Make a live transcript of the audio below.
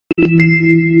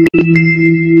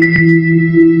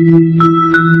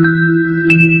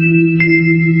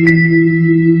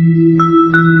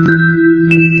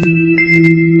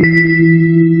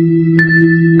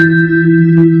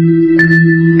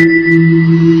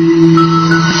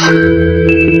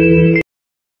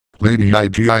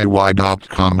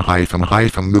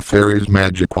Ladyidiy.com The fairy's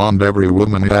magic wand. Every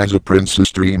woman has a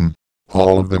princess dream.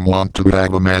 All of them want to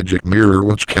have a magic mirror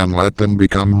which can let them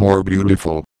become more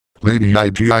beautiful.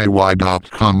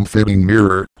 Ladyidiy.com Fitting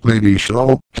mirror. Lady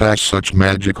Show has such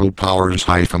magical powers.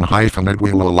 It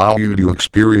will allow you to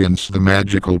experience the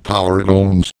magical power it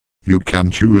owns. You can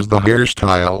choose the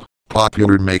hairstyle,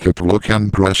 popular makeup look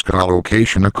and dress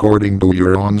collocation according to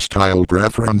your own style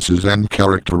preferences and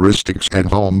characteristics at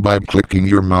home by clicking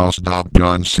your mouse.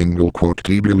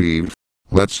 To believe.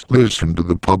 Let's listen to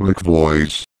the public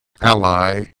voice.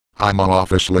 Ally, I'm an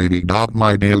office lady.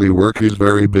 My daily work is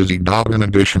very busy. In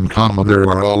addition, there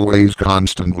are always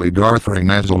constantly gathering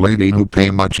as a lady who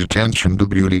pay much attention to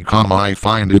beauty. I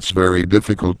find it's very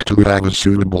difficult to have a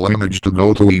suitable image to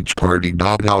go to each party.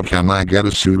 How can I get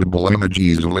a suitable image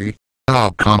easily?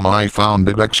 I found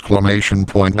it!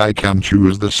 I can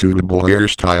choose the suitable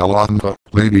hairstyle on the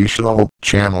Lady Show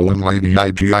channel and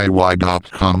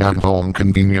Ladyidiy.com at home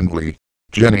conveniently.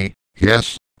 Jenny,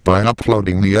 yes. By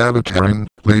uploading the avatar in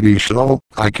Lady Show,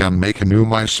 I can make a new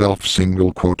myself.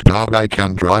 I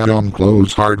can try on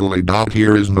clothes heartily.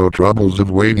 Here is no troubles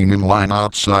of waiting in line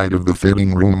outside of the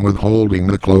fitting room with holding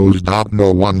the clothes.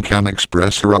 No one can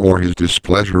express her or his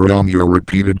displeasure on your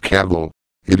repeated cavil.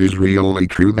 It is really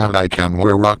true that I can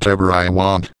wear whatever I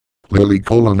want. Lily :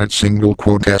 That's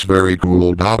very cool.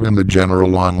 In the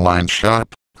general online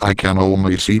shop, I can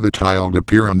only see the tiled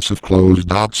appearance of clothes.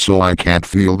 So I can't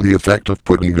feel the effect of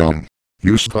putting on.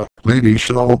 Use the Lady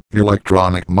Show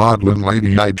electronic model in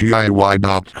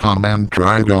Ladyidiy.com and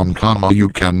try it on. You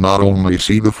can not only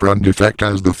see the front effect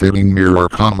as the fitting mirror,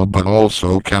 but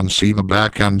also can see the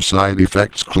back and side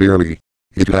effects clearly.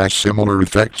 It has similar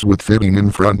effects with fitting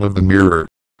in front of the mirror.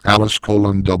 Alice :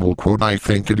 I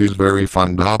think it is very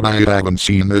fun. I haven't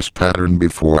seen this pattern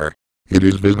before. It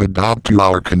is vivid to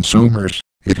our consumers.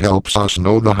 It helps us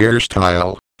know the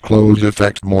hairstyle, clothes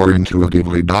effect more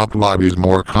intuitively. Live is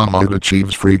more it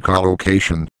achieves free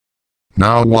collocation.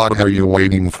 Now what are you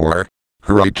waiting for?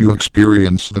 Hurry to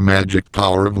experience the magic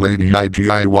power of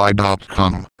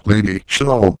Ladyidiy.com. Lady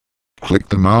Show. Click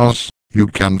the mouse. You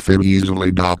can fit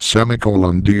easily.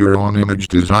 Do your own image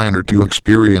designer to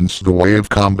experience the wave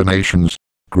combinations.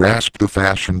 Grasp the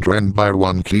fashion trend by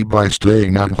one key by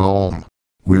staying at home.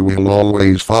 We will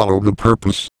always follow the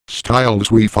purpose,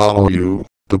 styles we follow you,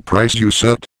 the price you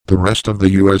set, the rest of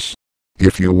the US.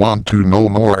 If you want to know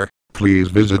more, please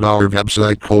visit our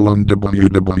website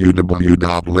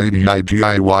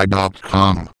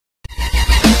www.ladyidiy.com.